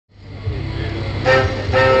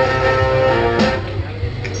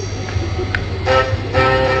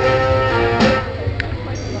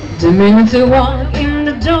minute to walk in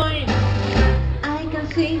the joint, I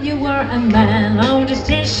can see you were a man on the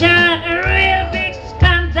station, a real big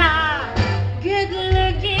scandal. Good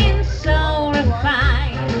looking, so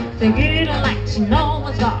refined. Figured I'd like to know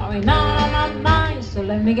what's going on my mind, so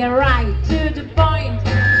let me get right to the point.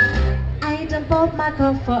 I don't pop my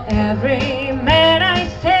coat for every man I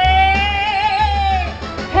say.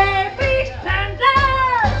 Hey, big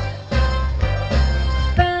scandal,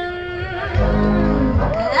 spend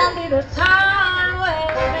a little time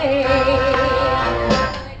with me.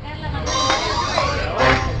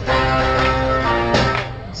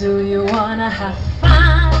 Do you wanna have fun?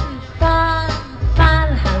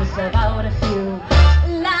 How's about a few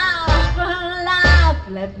laugh?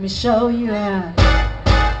 Let me show you a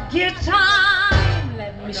good time.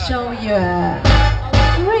 Let me show you a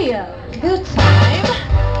real good time.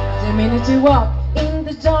 2 minutes to walk in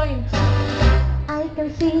the joint, I can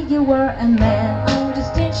see you were a man on the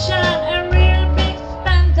station, a real big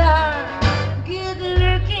spender. Good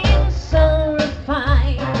looking, so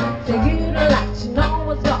refined. Figured I'd like to know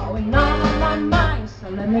what's going on my mind, so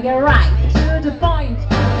let me get right to the point.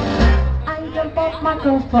 I don't pop my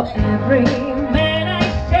coat for every man I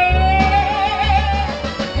say.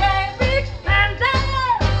 Hey, big spender.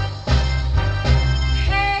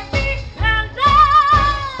 Hey, big spender.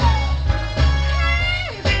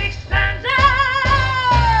 Hey, big spender.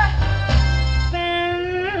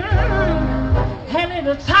 Spend a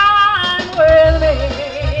little time with me.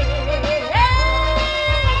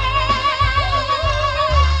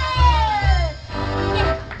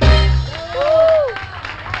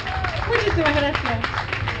 Muchísimas gracias.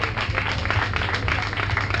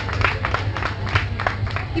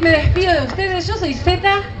 Y me despido de ustedes, yo soy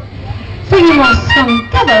ZeTa. Seguimos con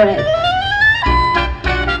Cabaret.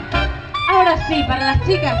 Ahora sí, para las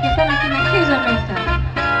chicas que están aquí en aquella mesa.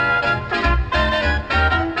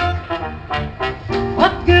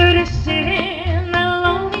 What good is sitting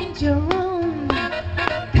alone in your room?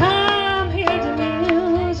 Come hear the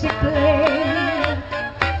music play.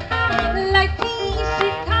 Like easy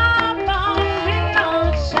come on in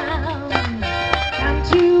old town. Come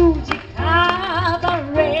to the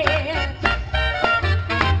cabaret.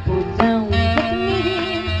 Put down the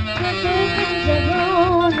meeting and open the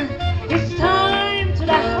room. It's time to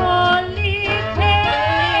the holiday.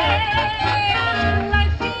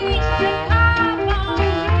 Like easy come on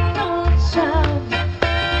in old town.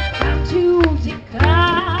 Come to the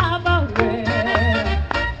cabaret.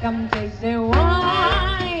 Come taste the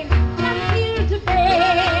wine. Come hear the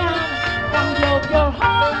band. Come blow your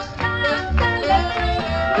horns and celebrate.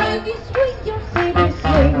 Ready, sweet, your baby's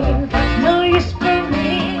swinging. Now you're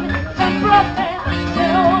screaming. Some prophet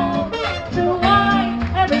to wine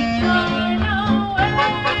and it's flying away.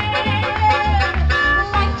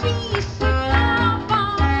 Like trees come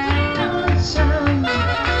on in old town.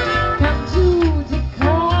 Come to the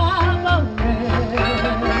cabaret.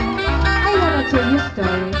 I wanna tell you a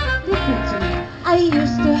story. Listen to me. I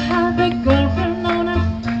used to have a girlfriend known as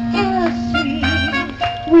Elsie,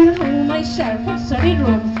 with whom I shared 4 study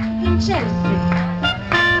rooms in Chelsea.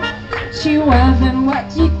 She wasn't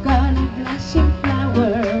what you call a blushing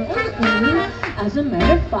flower. As a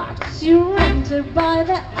matter of fact, she rented by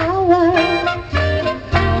the hour.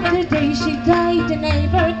 The day she died, the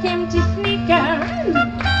neighbor came to sneak her.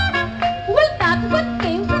 Well, that's what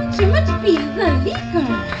came from too much pills and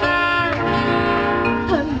liquor.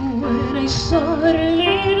 And when I saw her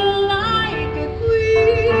little like a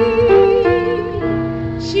queen,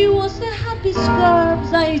 she was the happiest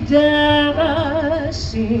corpse I'd ever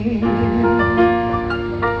seen.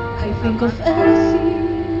 I think of Elsie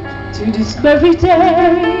to this very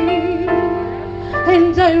day,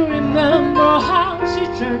 and I remember how she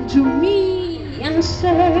turned to me and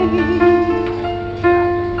said,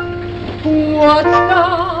 what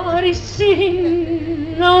God is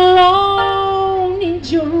seen alone.